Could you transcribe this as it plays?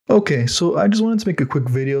Okay, so I just wanted to make a quick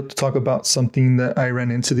video to talk about something that I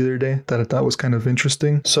ran into the other day that I thought was kind of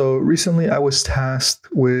interesting. So recently I was tasked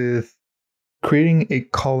with creating a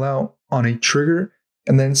callout on a trigger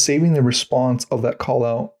and then saving the response of that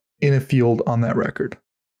callout in a field on that record.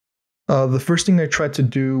 The first thing I tried to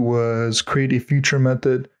do was create a future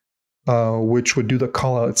method which would do the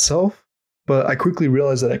callout itself, but I quickly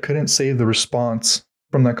realized that I couldn't save the response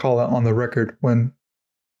from that callout on the record when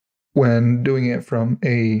doing it from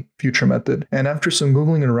a future method. And after some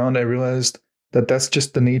Googling around, I realized that that's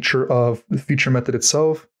just the nature of the future method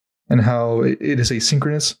itself and how it is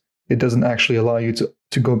asynchronous. It doesn't actually allow you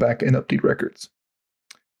to go back and update records.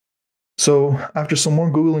 So after some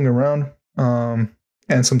more Googling around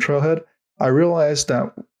and some trailhead, I realized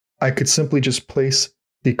that I could simply just place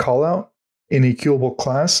the callout in a Queueable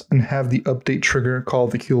class and have the update trigger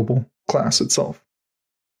called the Queueable class itself.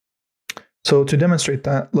 So to demonstrate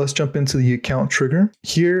that, let's jump into the account trigger.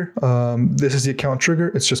 Here, this is the account trigger.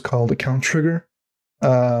 It's just called account trigger.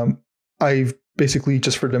 I've basically,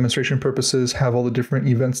 just for demonstration purposes, have all the different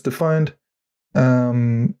events defined.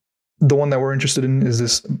 The one that we're interested in is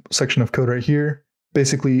this section of code right here.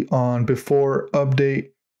 Basically, on before update,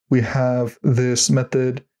 we have this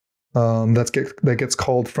method that gets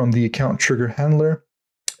called from the account trigger handler.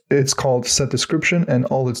 It's called setDescription, and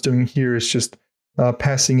all it's doing here is just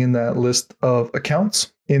passing in that list of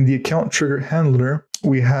accounts. In the account trigger handler,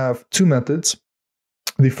 we have two methods.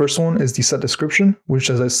 The first one is the setDescription, which,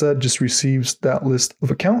 as I said, just receives that list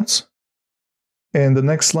of accounts. And the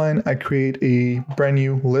next line, I create a brand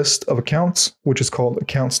new list of accounts, which is called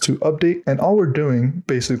accounts to update. And all we're doing,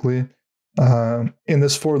 basically, in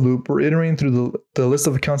this for loop, we're iterating through the list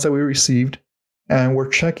of accounts that we received, and we're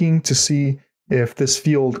checking to see if this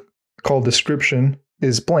field called description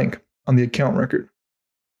is blank on the account record.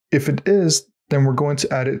 If it is, then we're going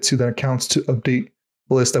to add it to the accounts to update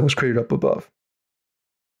list that was created up above.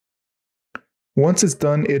 Once it's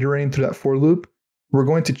done iterating through that for loop, we're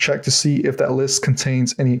going to check to see if that list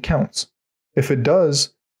contains any accounts. If it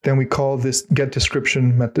does, then we call this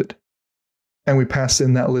getDescription method, and we pass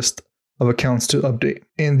in that list of accounts to update.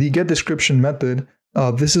 In the getDescription method,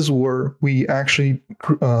 this is where we actually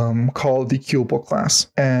call the Queueable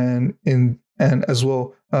class, and as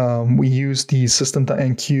well, we use the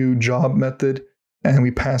system.enqueue job method, and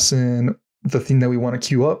we pass in the thing that we want to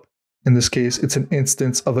queue up. In this case, it's an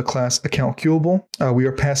instance of the class account queueable. We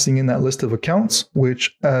are passing in that list of accounts,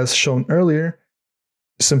 which, as shown earlier,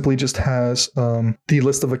 simply just has the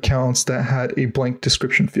list of accounts that had a blank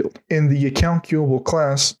description field. In the account queueable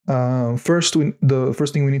class, the first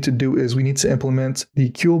thing we need to do is we need to implement the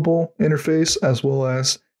queueable interface as well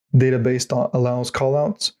as database.allows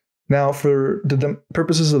callouts. Now, for the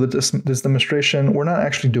purposes of this demonstration, we're not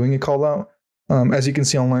actually doing a callout. As you can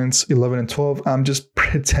see on lines 11 and 12, I'm just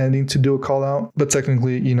pretending to do a callout, but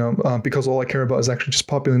technically, because all I care about is actually just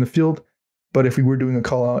populating the field. But if we were doing a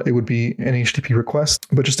callout, it would be an HTTP request.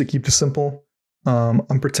 But just to keep this simple,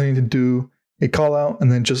 I'm pretending to do a callout and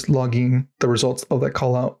then just logging the results of that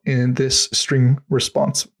callout in this string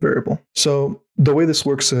response variable. So the way this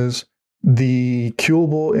works is the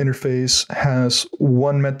Queueable interface has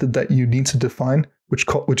one method that you need to define,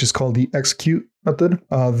 which is called the execute method.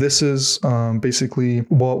 This is basically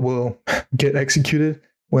what will get executed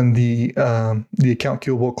when the account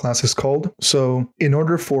queueable class is called. So in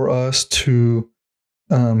order for us to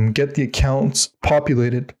get the accounts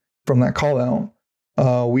populated from that callout,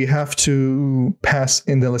 we have to pass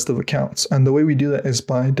in the list of accounts. And the way we do that is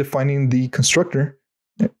by defining the constructor,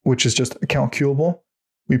 which is just account queueable.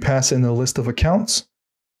 We pass in the list of accounts.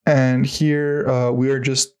 And here we are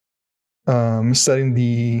just setting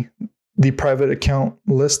the private account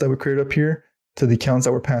list that we created up here to the accounts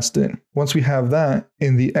that were passed in. Once we have that,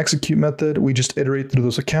 in the execute method, we just iterate through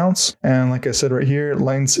those accounts. And like I said right here,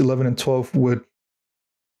 lines 11 and 12 would,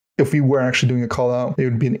 if we were actually doing a callout, it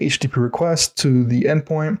would be an HTTP request to the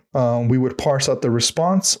endpoint. We would parse out the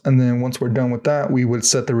response. And then once we're done with that, we would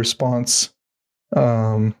set the response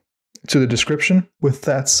to the description. With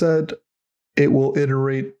that said, it will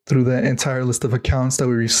iterate through the entire list of accounts that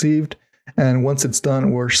we received. And once it's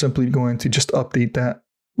done, we're simply going to just update that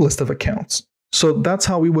list of accounts. So that's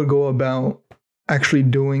how we would go about actually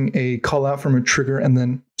doing a callout from a trigger and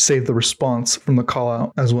then save the response from the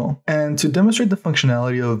callout as well. And to demonstrate the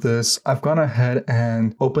functionality of this, I've gone ahead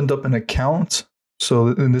and opened up an account. So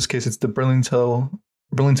in this case, it's the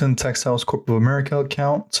Burlington Textiles Corp of America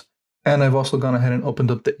account. And I've also gone ahead and opened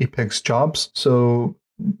up the Apex jobs. So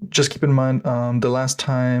just keep in mind, the last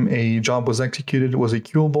time a job was executed was a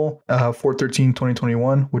Queueable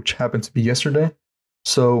 4/13/2021, which happened to be yesterday.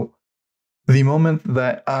 So The moment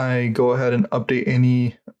that I go ahead and update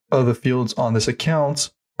any of the fields on this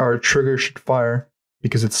account, our trigger should fire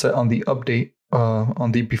because it's set on the update,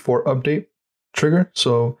 on the before update trigger.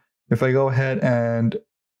 So if I go ahead and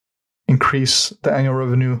increase the annual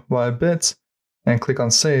revenue by a bit and click on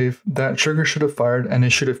save, that trigger should have fired and it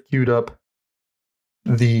should have queued up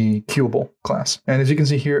the Queueable class. And as you can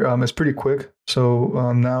see here, it's pretty quick.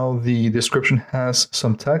 So now the description has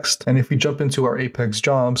some text. And if we jump into our Apex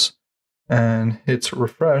jobs and hit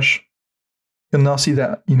refresh, you'll now see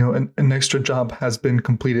that an extra job has been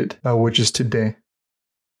completed, which is today.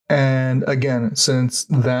 And again, since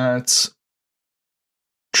that's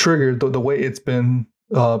triggered, the way it's been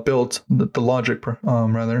built, the logic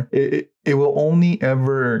rather, it will only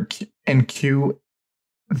ever enqueue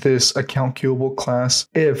this account queuable class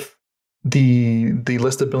if the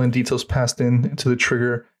list of billing details passed in to the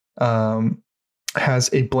trigger has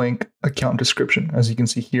a blank account description, as you can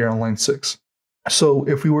see here on line 6. So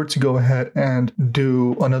if we were to go ahead and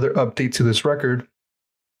do another update to this record,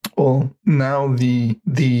 well, now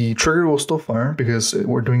the trigger will still fire because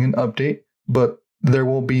we're doing an update, but there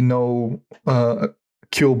will be no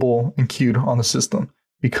queuable enqueued on the system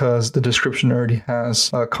because the description already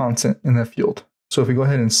has content in that field. So if we go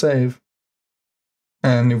ahead and save,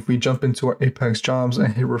 and if we jump into our Apex jobs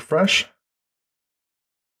and hit refresh,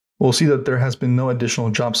 we'll see that there has been no additional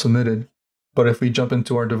job submitted. But if we jump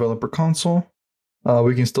into our developer console,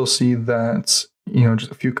 we can still see that,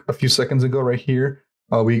 just a few seconds ago right here,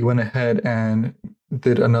 we went ahead and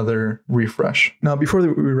did another refresh. Now, before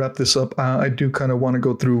we wrap this up, I do kind of want to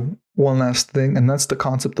go through one last thing, and that's the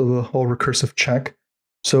concept of the whole recursive check.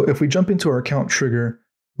 So if we jump into our account trigger,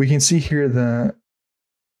 we can see here that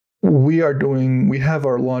we have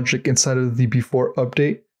our logic inside of the before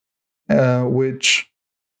update, which,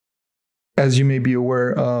 as you may be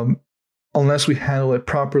aware, unless we handle it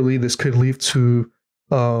properly, this could lead to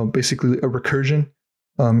basically a recursion.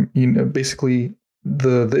 Basically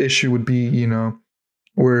the issue would be,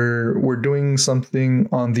 we're doing something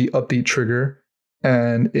on the update trigger,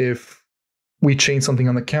 and if we change something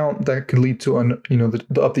on the count, that could lead to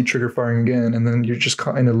the update trigger firing again, and then you're just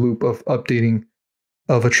caught in a loop of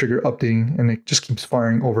a trigger updating, and it just keeps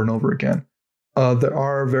firing over and over again. There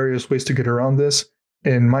are various ways to get around this.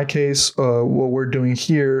 In my case, what we're doing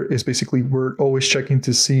here is basically we're always checking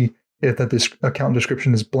to see if that account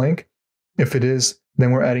description is blank. If it is,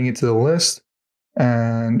 then we're adding it to the list.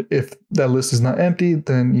 And if that list is not empty,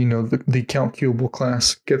 then the account queuable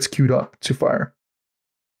class gets queued up to fire.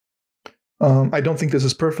 I don't think this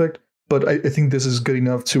is perfect, but I think this is good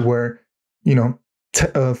enough to where,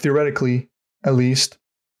 theoretically, at least,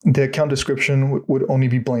 the account description would only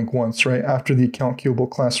be blank once, right? After the account queuable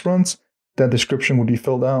class runs, that description would be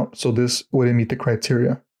filled out, so this wouldn't meet the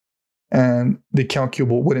criteria. And the account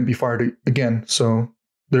queuable wouldn't be fired again, so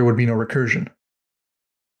there would be no recursion.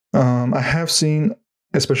 I have seen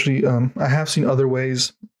other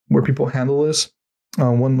ways where people handle this.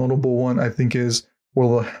 One notable one, I think, is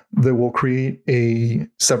they will create a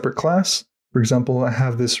separate class. For example, I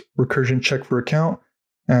have this recursion check for account,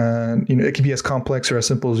 and it can be as complex or as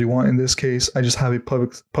simple as you want. In this case, I just have a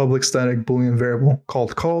public static Boolean variable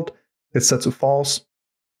called. It's set to false.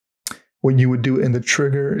 What you would do in the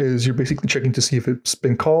trigger is you're basically checking to see if it's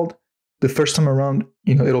been called. The first time around,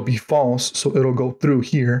 it'll be false, so it'll go through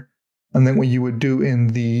here. And then what you would do in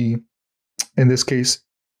this case,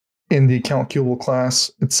 in the account queuable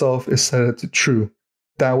class itself, is set it to true.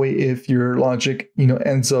 That way, if your logic,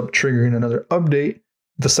 ends up triggering another update,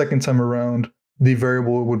 the second time around, the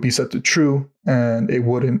variable would be set to true, and it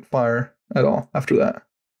wouldn't fire at all after that.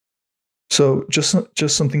 So just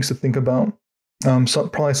some things to think about.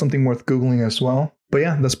 Probably something worth Googling as well. But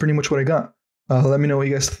yeah, that's pretty much what I got. Let me know what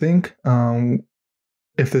you guys think.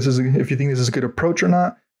 If you think this is a good approach or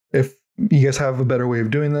not. If you guys have a better way of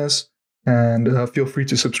doing this, and feel free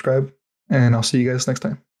to subscribe. And I'll see you guys next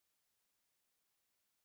time.